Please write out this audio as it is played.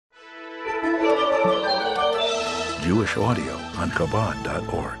Jewish audio on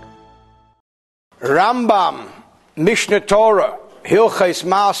Chabad.org. Rambam, Mishneh Torah, Hilchos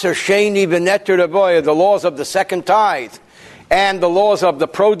Maaser, Sheini, the laws of the second tithe, and the laws of the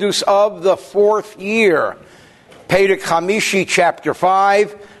produce of the fourth year. Perek Chamishi, chapter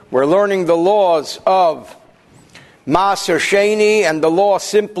 5, we're learning the laws of Maaser Sheini, and the law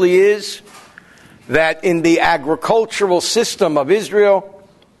simply is that in the agricultural system of Israel,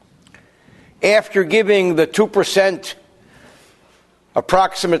 after giving the 2%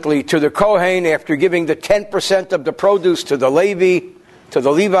 approximately to the Kohen, after giving the 10% of the produce to the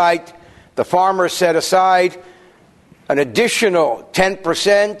Levite, the farmer set aside an additional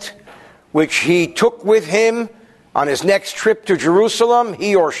 10%, which he took with him on his next trip to Jerusalem,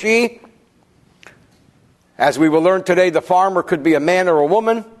 he or she. As we will learn today, the farmer could be a man or a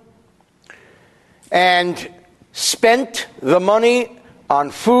woman, and spent the money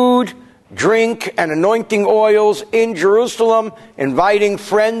on food, drink, and anointing oils in Jerusalem, inviting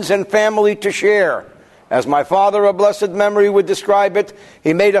friends and family to share. As my father of blessed memory would describe it,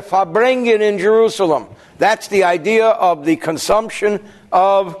 he made a farbrengen in Jerusalem. That's the idea of the consumption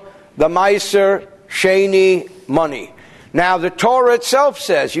of the Maaser Sheini money. Now, the Torah itself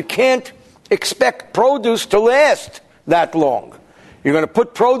says you can't expect produce to last that long. You're going to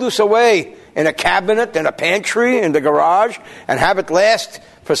put produce away in a cabinet, in a pantry, in the garage, and have it last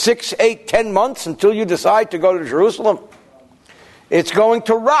for 6, 8, 10 months until you decide to go to Jerusalem. It's going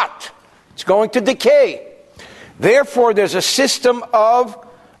to rot. It's going to decay. Therefore, there's a system of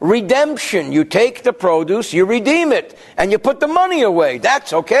redemption. You take the produce, you redeem it, and you put the money away.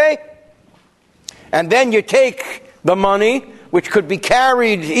 That's okay. And then you take the money, which could be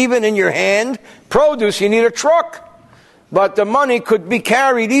carried even in your hand. Produce, you need a truck. But the money could be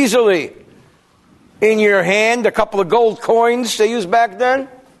carried easily in your hand, a couple of gold coins they used back then,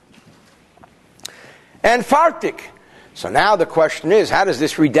 and fartik. So now the question is, how does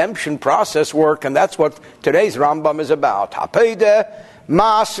this redemption process work? And that's what today's Rambam is about.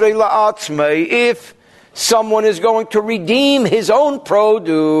 If someone is going to redeem his own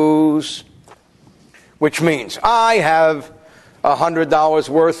produce, which means I have $100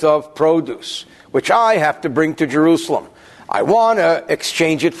 worth of produce, which I have to bring to Jerusalem. I want to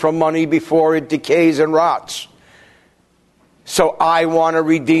exchange it for money before it decays and rots. So I want to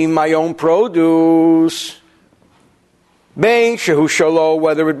redeem my own produce. Bein shehu shalo,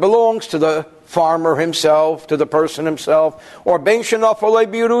 whether it belongs to the farmer himself, to the person himself, or bein shenafalei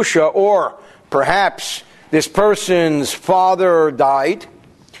birusha, or perhaps this person's father died,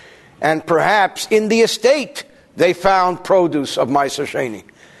 and perhaps in the estate they found produce of Maaser Sheini.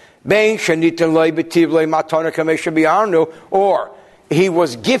 Or he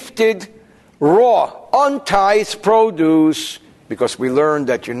was gifted raw, untithed produce, because we learned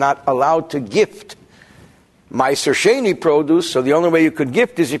that you're not allowed to gift Maaser Sheini produce, so the only way you could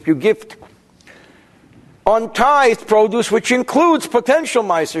gift is if you gift untithed produce, which includes potential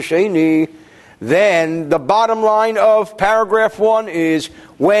Maaser Sheini. Then the bottom line of paragraph 1 is,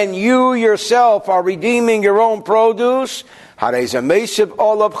 when you yourself are redeeming your own produce,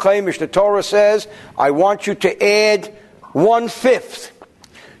 the Torah says, I want you to add 1/5,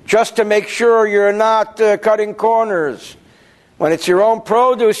 just to make sure you're not cutting corners. When it's your own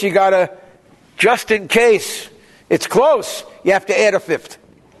produce, you got to, just in case it's close, you have to add 1/5.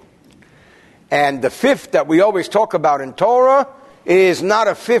 And the 1/5 that we always talk about in Torah is not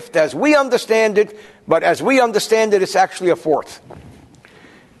a 1/5 as we understand it, but as we understand it, it's actually a 1/4.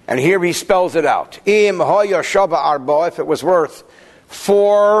 And here he spells it out. Im hoya shava arba, if it was worth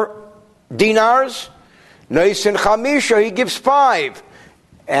 4 dinars, noisin chamisha, he gives 5.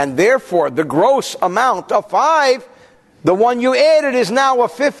 And therefore, the gross amount of 5, the one you added, is now a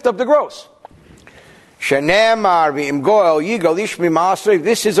 1/5 of the gross. Shenemar v'im goel yigal ish mimasrei.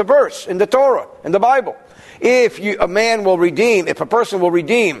 This is a verse in the Torah, in the Bible. If a person will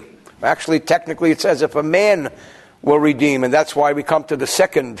redeem, actually technically it says if a man will redeem, and that's why we come to the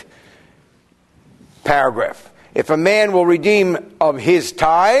second paragraph. If a man will redeem of his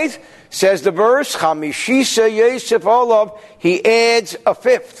tithe, says the verse, chamishisa yesef olav, he adds a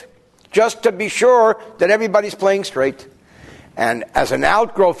 1/5, just to be sure that everybody's playing straight. And as an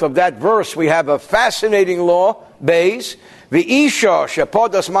outgrowth of that verse, we have a fascinating law, Beis, v'isha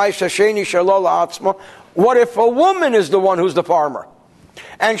shepodas Maaser Sheini shelo la'atzma. What if a woman is the one who's the farmer,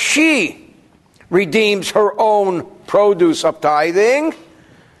 and she redeems her own produce of tithing?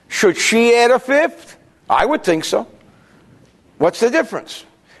 Should she add a 1/5? I would think so. What's the difference?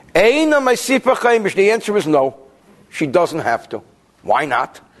 The answer is no. She doesn't have to. Why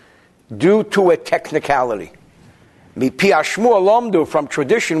not? Due to a technicality. From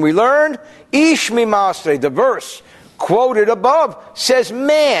tradition we learned, Ish mi Masre, the verse quoted above says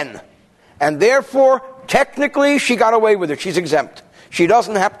man. And therefore, technically, she got away with it. She's exempt. She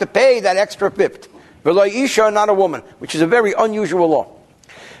doesn't have to pay that extra fifth. V'lo isha, not a woman, which is a very unusual law.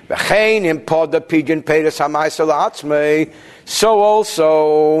 So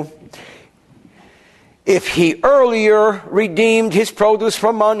also, if he earlier redeemed his produce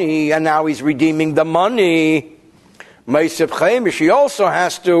for money, and now he's redeeming the money, he also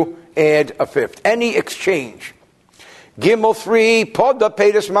has to add a fifth. Any exchange. Gimel 3, Poda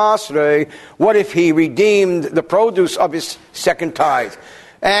Pedus Masre. What if he redeemed the produce of his second tithe?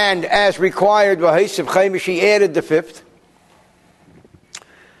 And as required, he added the fifth.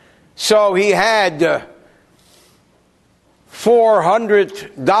 So he had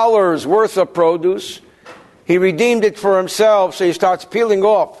 $400 worth of produce. He redeemed it for himself, so he starts peeling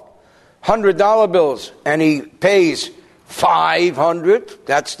off $100 bills, and he pays $500.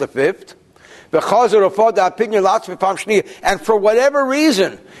 That's the fifth. And for whatever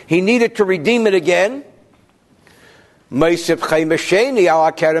reason, he needed to redeem it again. He has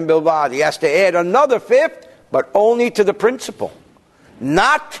to add another fifth, but only to the principal,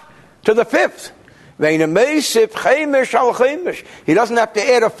 not to the fifth. He doesn't have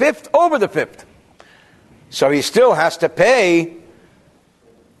to add a fifth over the fifth. So he still has to pay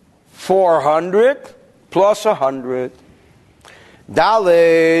 400 plus 100.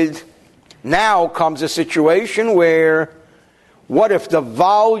 Daled. Now comes a situation where, what if the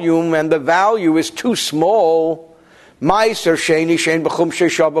volume and the value is too small? Maaser, Sheini, Shein, B'chum,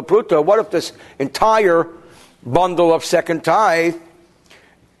 Sheshava, Pruta. What if this entire bundle of second tithe,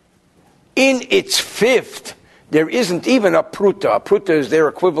 in its fifth, there isn't even a pruta. A pruta is their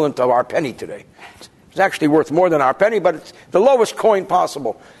equivalent of our penny today. It's actually worth more than our penny, but it's the lowest coin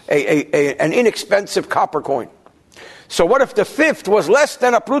possible, an inexpensive copper coin. So what if the fifth was less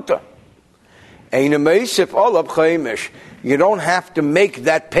than a pruta? You don't have to make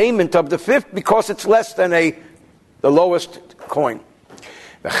that payment of the fifth because it's less than the lowest coin.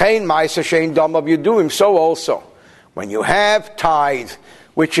 So also, when you have tithe,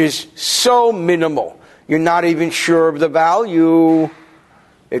 which is so minimal, you're not even sure of the value.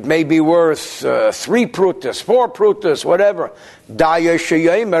 It may be worth 3 prutas, 4 prutas, whatever.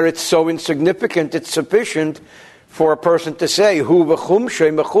 It's so insignificant, it's sufficient for a person to say,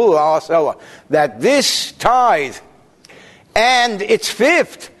 that this tithe and its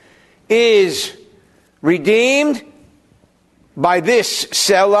fifth is redeemed by this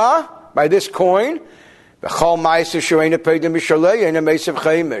selah, by this coin. That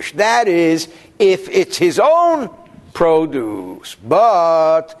is, if it's his own produce.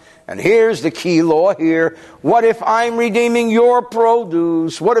 But, and here's the key law here, what if I'm redeeming your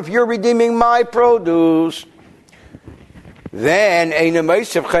produce? What if you're redeeming my produce? Then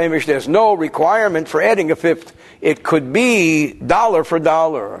there's no requirement for adding a fifth. It could be dollar for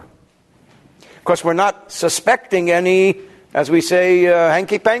dollar. Of course, we're not suspecting any, as we say,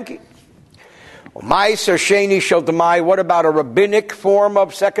 hanky-panky. Maaser, Sheini, shel demai. What about a rabbinic form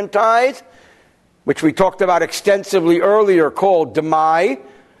of second tithe, which we talked about extensively earlier, called demai?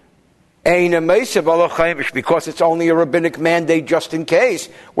 Because it's only a rabbinic mandate just in case.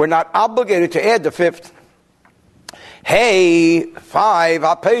 We're not obligated to add the fifth. Hey, 5,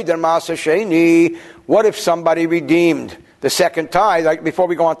 Maaser Sheini. What if somebody redeemed the second tithe? Before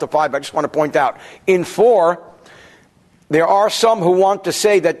we go on to 5, I just want to point out, in 4, there are some who want to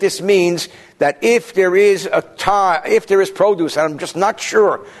say that this means that if there is produce, and I'm just not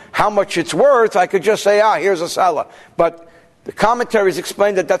sure how much it's worth, I could just say, here's a salah. But the commentaries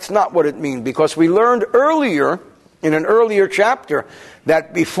explain that that's not what it means, because we learned earlier, in an earlier chapter,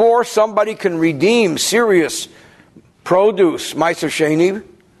 that before somebody can redeem serious produce, Maaser Sheini,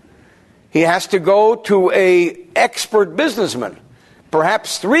 he has to go to a expert businessman,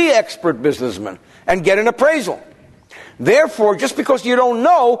 perhaps 3 expert businessmen, and get an appraisal. Therefore, just because you don't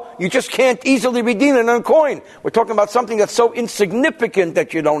know, you just can't easily redeem it on a coin. We're talking about something that's so insignificant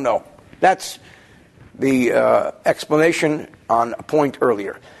that you don't know. That's the explanation on a point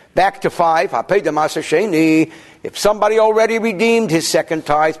earlier. Back to 5, Maaser Sheini. If somebody already redeemed his second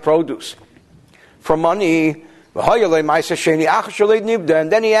tithe produce for money, and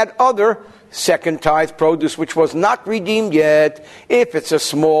then he had other second tithe produce which was not redeemed yet, if it's a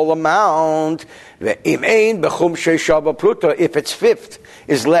small amount, if its fifth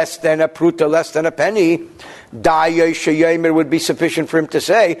is less than a pruta, less than a penny, it would be sufficient for him to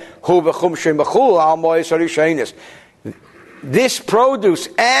say, this produce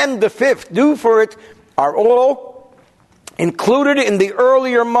and the fifth due for it are all included in the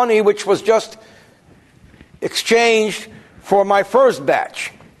earlier money which was just exchanged for my first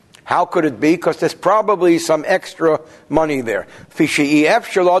batch. How could it be? Because there's probably some extra money there. Because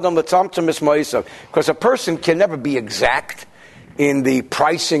a person can never be exact in the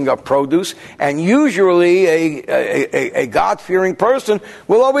pricing of produce, and usually a God-fearing person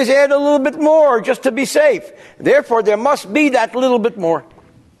will always add a little bit more just to be safe. Therefore, there must be that little bit more.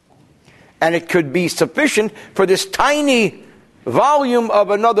 And it could be sufficient for this tiny volume of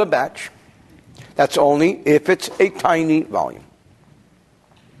another batch. That's only if it's a tiny volume.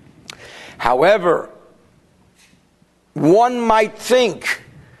 However, one might think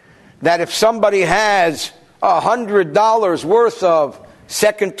that if somebody has $100 worth of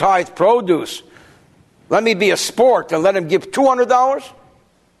second tithe produce, let me be a sport and let him give $200?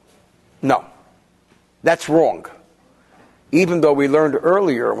 No, that's wrong. Even though we learned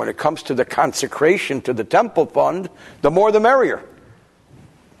earlier, when it comes to the consecration to the temple fund, the more the merrier.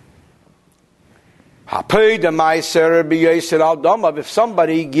 If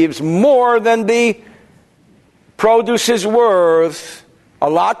somebody gives more than the produce is worth, a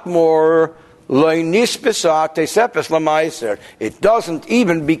lot more, it doesn't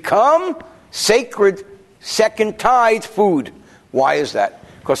even become sacred second tithe food. Why is that?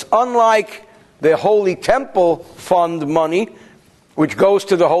 Because unlike the Holy Temple fund money, which goes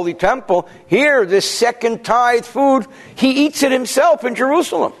to the Holy Temple, here, this second tithe food, he eats it himself in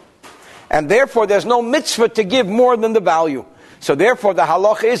Jerusalem. And therefore, there's no mitzvah to give more than the value. So therefore, the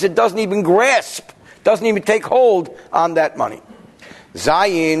halacha is it doesn't even grasp, doesn't even take hold on that money.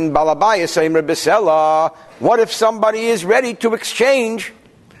 Zayin, Balabayas, Eimer Besela. What if somebody is ready to exchange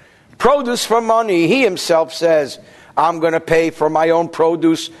produce for money? He himself says, I'm going to pay for my own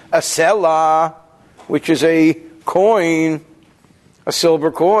produce a sela, which is a coin, a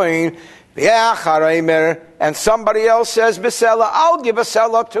silver coin. And somebody else says, Besela, I'll give a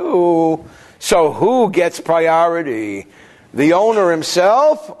sela too. So who gets priority? The owner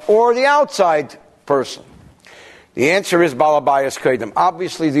himself or the outside person? The answer is Balabayas Kedem.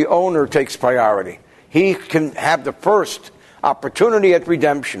 Obviously, the owner takes priority. He can have the first opportunity at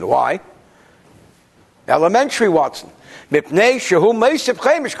redemption. Why? Elementary, Watson.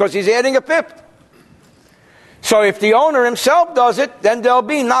 Because he's adding a fifth. So if the owner himself does it, then there'll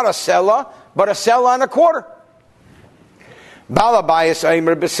be not a sela, but a sela and a quarter. Balabayas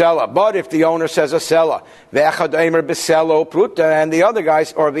Eimer Besela. But if the owner says a sela, Ve'echad Eimer Beselo Pruta, and the other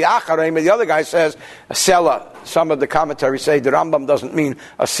guys, or Ve'achad Eimer, the other guy says a sela. Some of the commentaries say the Rambam doesn't mean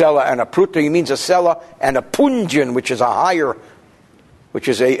a sela and a pruta, he means a sela and a punjin, which is a higher, which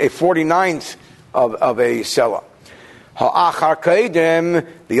is a 49th of a sela. Ha'achar kaidem,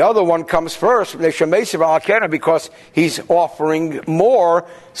 the other one comes first, because he's offering more,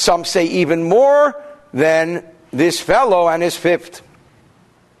 some say even more than this fellow and his fifth.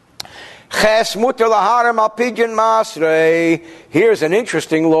 Here's an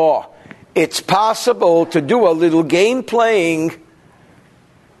interesting law. It's possible to do a little game playing,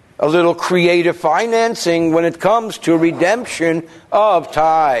 a little creative financing when it comes to redemption of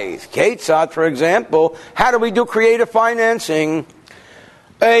tithe. Ketzat, for example, how do we do creative financing?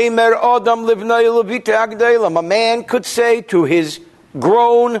 A man could say to his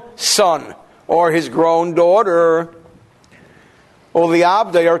grown son or his grown daughter, or the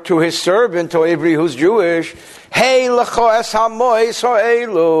abdei, or to his servant, or every who's Jewish, hey,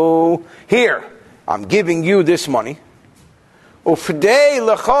 here, I'm giving you this money.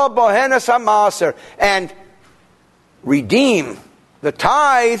 And redeem the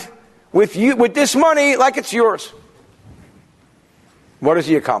tithe with this money like it's yours. What is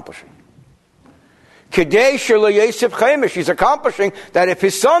he accomplishing? He's accomplishing that if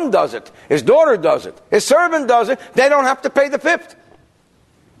his son does it, his daughter does it, his servant does it, they don't have to pay the fifth.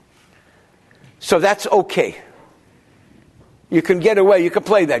 So that's okay. You can get away, you can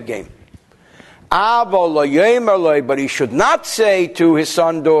play that game. But he should not say to his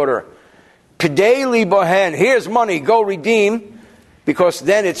son, daughter, here's money, go redeem, because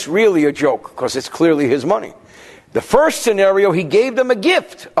then it's really a joke, because it's clearly his money. The first scenario, he gave them a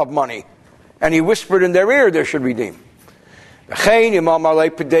gift of money, and he whispered in their ear they should redeem. So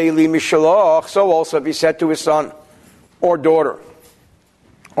also if he said to his son, or daughter,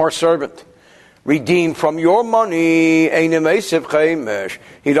 or servant, redeem from your money, he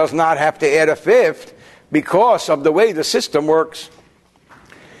does not have to add a fifth because of the way the system works.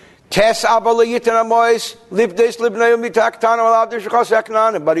 But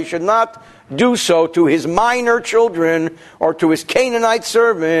he should not do so to his minor children or to his Canaanite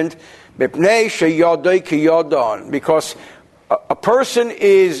servant, because a person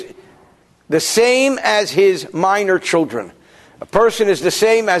is the same as his minor children. A person is the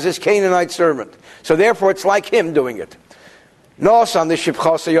same as his Canaanite servant. So therefore it's like him doing it. Nos on the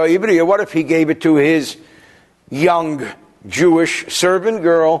shipchasa yo'ivriya. What if he gave it to his young Jewish servant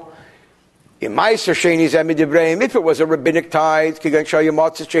girl? In Maaser Sheini Zemi Divrei, if it was a rabbinic tithe,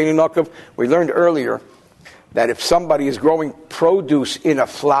 we learned earlier that if somebody is growing produce in a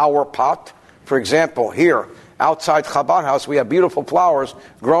flower pot, for example, here outside Chabad house, we have beautiful flowers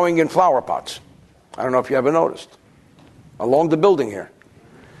growing in flower pots. I don't know if you ever noticed. Along the building here.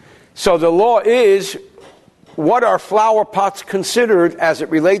 So the law is, what are flower pots considered as it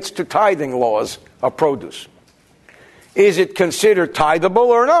relates to tithing laws of produce? Is it considered tithable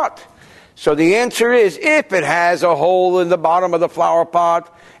or not? So the answer is, if it has a hole in the bottom of the flower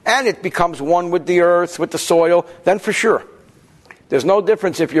pot and it becomes one with the earth, with the soil, then for sure. There's no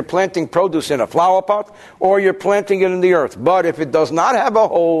difference if you're planting produce in a flower pot or you're planting it in the earth. But if it does not have a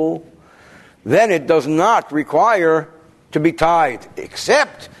hole, then it does not require to be tithed,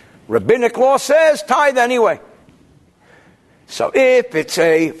 except rabbinic law says tithe anyway. So if it's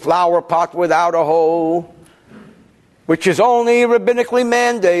a flower pot without a hole, which is only rabbinically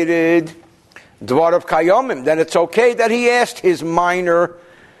mandated, dvar of kayomim, then it's okay that he asked his minor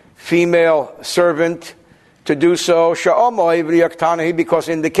female servant to do so, because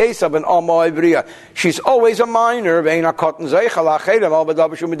in the case of an Omo Ivriya, she's always a minor, and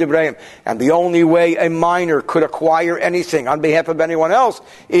the only way a minor could acquire anything on behalf of anyone else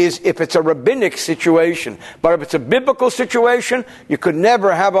is if it's a rabbinic situation. But if it's a biblical situation, you could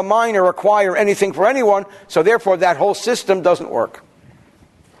never have a minor acquire anything for anyone, so therefore that whole system doesn't work.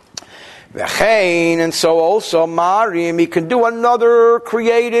 And so also Marim, he can do another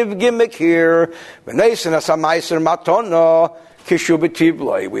creative gimmick here. We learned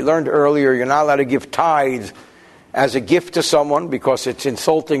earlier you're not allowed to give tithe as a gift to someone because it's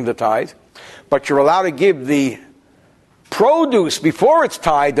insulting the tithe, but you're allowed to give the produce before it's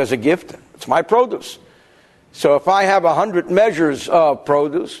tithed as a gift. It's my produce. So if I have 100 measures of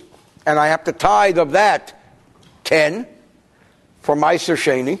produce and I have to tithe of that 10 for Maaser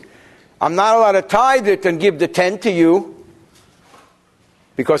Sheini, I'm not allowed to tithe it and give the 10 to you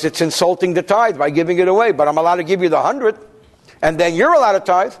because it's insulting the tithe by giving it away. But I'm allowed to give you the 100, and then you're allowed to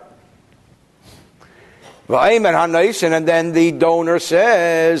tithe. And then the donor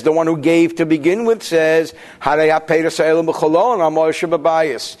says, the one who gave to begin with says, he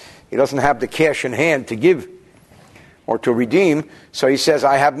doesn't have the cash in hand to give or to redeem. So he says,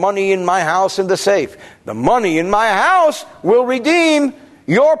 I have money in my house in the safe. The money in my house will redeem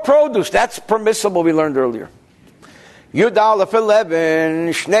your produce. That's permissible, we learned earlier. Yud Aleph 11,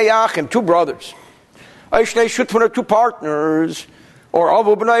 Shnei Achim, two brothers. Shnei Shutfun are two partners. Or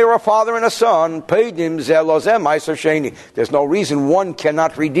Avu B'nai, or a father and a son. Peidim Zeh Lo Zeh Maaser Sheini. There's no reason one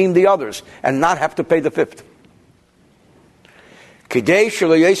cannot redeem the others and not have to pay the fifth. Kidei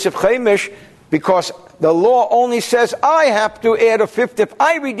Shelo Yosef Chaimish, because the law only says I have to add a fifth if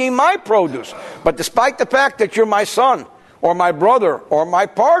I redeem my produce. But despite the fact that you're my son, or my brother, or my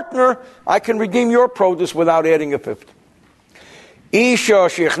partner, I can redeem your produce without adding a fifth. Isha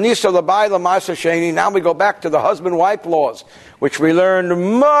shechnisa l'bayla Maaser Sheini. Now we go back to the husband-wife laws, which we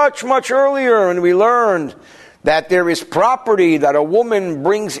learned much, much earlier, and we learned that there is property that a woman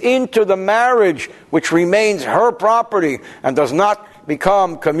brings into the marriage, which remains her property and does not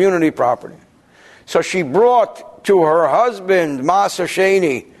become community property. So she brought to her husband Maaser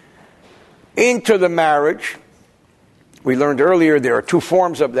Sheini into the marriage. We learned earlier there are two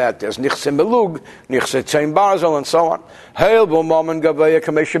forms of that. There's nichse melug, nichse tzein barzel, and so on.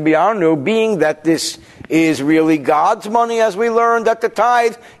 Being that this is really God's money, as we learned that the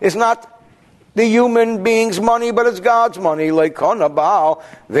tithe is not the human being's money, but it's God's money.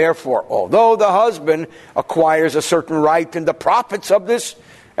 Therefore, although the husband acquires a certain right in the profits of this,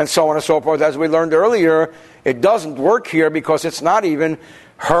 and so on and so forth, as we learned earlier, it doesn't work here because it's not even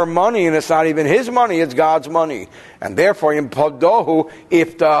her money, and it's not even his money, it's God's money. And therefore, in Podohu,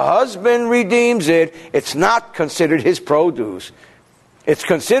 if the husband redeems it, it's not considered his produce. It's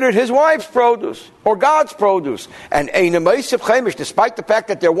considered his wife's produce, or God's produce. And Einem Eisef Chaimish, despite the fact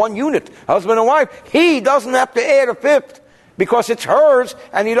that they're one unit, husband and wife, he doesn't have to add a fifth, because it's hers,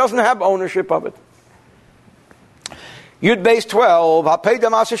 and he doesn't have ownership of it. Yud Beis 12,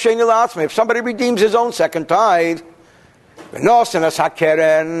 if somebody redeems his own second tithe, let's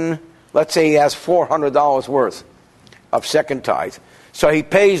say he has $400 worth of second tithe. So he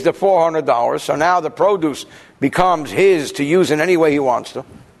pays the $400, so now the produce becomes his to use in any way he wants to.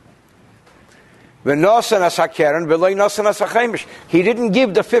 He didn't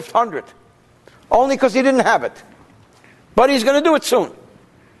give the 500, only because he didn't have it. But he's going to do it soon.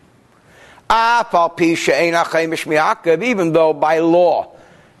 Even though by law,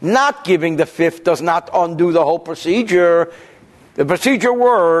 not giving the fifth does not undo the whole procedure, The procedure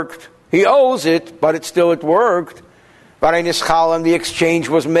worked. He owes it, but it worked. And the exchange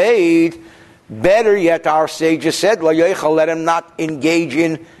was made. Better yet, our sages said, let him not engage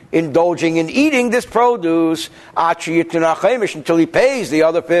in indulging in eating this produce until he pays the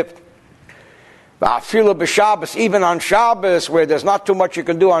other fifth. Even on Shabbos, where there's not too much you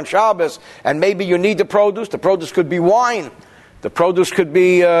can do on Shabbos, and maybe you need the produce could be wine, the produce could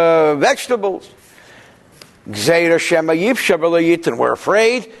be vegetables. We're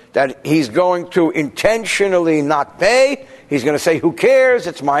afraid that he's going to intentionally not pay. He's going to say, who cares,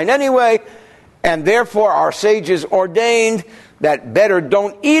 it's mine anyway. And therefore our sages ordained that better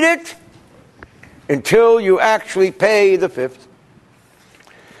don't eat it until you actually pay the fifth.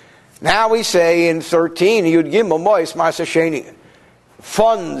 Now we say in 13, Yud Gimel Mois Maaser Sheini,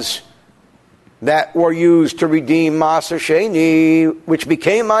 funds that were used to redeem Maaser Sheini, which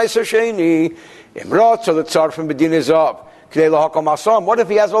became Maaser Sheini, what if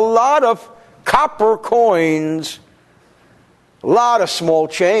he has a lot of copper coins, a lot of small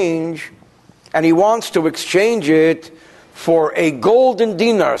change, and he wants to exchange it for a golden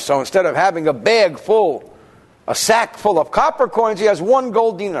dinar? So instead of having a sack full of copper coins, he has one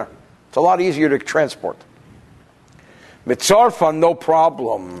gold dinar. It's a lot easier to transport. Mitzarfa, no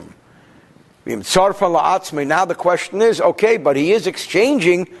problem. Now the question is, okay, but he is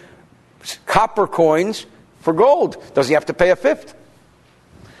exchanging copper coins for gold. Does he have to pay a fifth?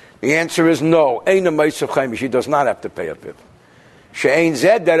 The answer is no. He does not have to pay a fifth.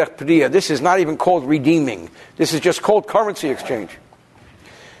 This is not even called redeeming. This is just called currency exchange.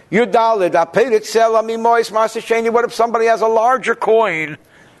 What if somebody has a larger coin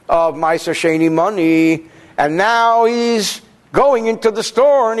of Maaser Sheini money, and now he's going into the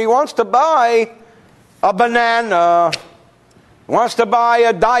store and he wants to buy a banana, wants to buy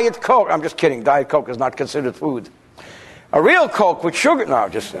a Diet Coke. I'm just kidding. Diet Coke is not considered food. A real Coke with sugar. No,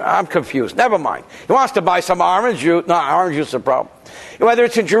 I'm confused. Never mind. He wants to buy some orange juice. No, orange juice is a problem. Whether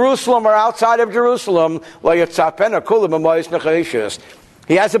it's in Jerusalem or outside of Jerusalem, he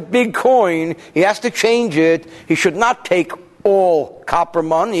has a big coin. He has to change it. He should not take all copper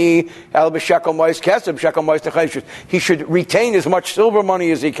money. He should retain as much silver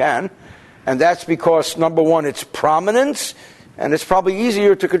money as he can. And that's because, number one, it's prominence, and it's probably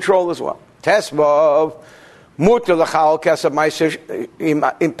easier to control as well. Tesvav, mutar l'chal kesef ma'aser im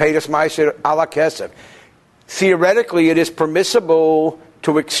peiros ma'aser ala kesef. Theoretically, it is permissible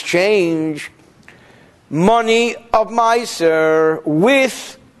to exchange money of Maaser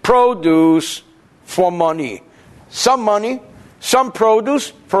with produce for money. Some money, some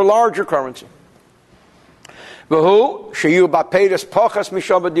produce for larger currency. As long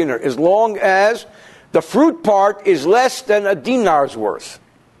as the fruit part is less than a dinar's worth,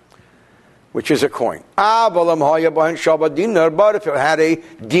 which is a coin. But if it had a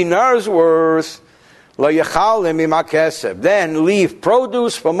dinar's worth, then leave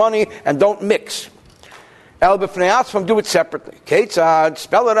produce for money and don't mix. Do it separately.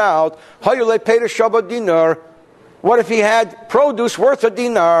 Spell it out. What if he had produce worth a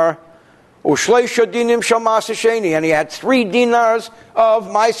dinar, and he had 3 dinars of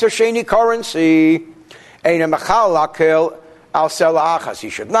Maaser Sheini currency? He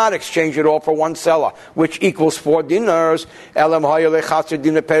should not exchange it all for 1 selah, which equals 4 dinars. But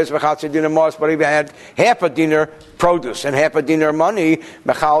if he had half a dinar produce and half a dinar money,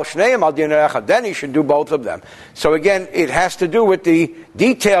 then he should do both of them. So again, it has to do with the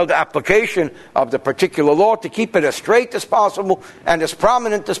detailed application of the particular law to keep it as straight as possible and as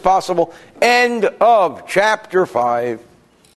prominent as possible. End of chapter 5.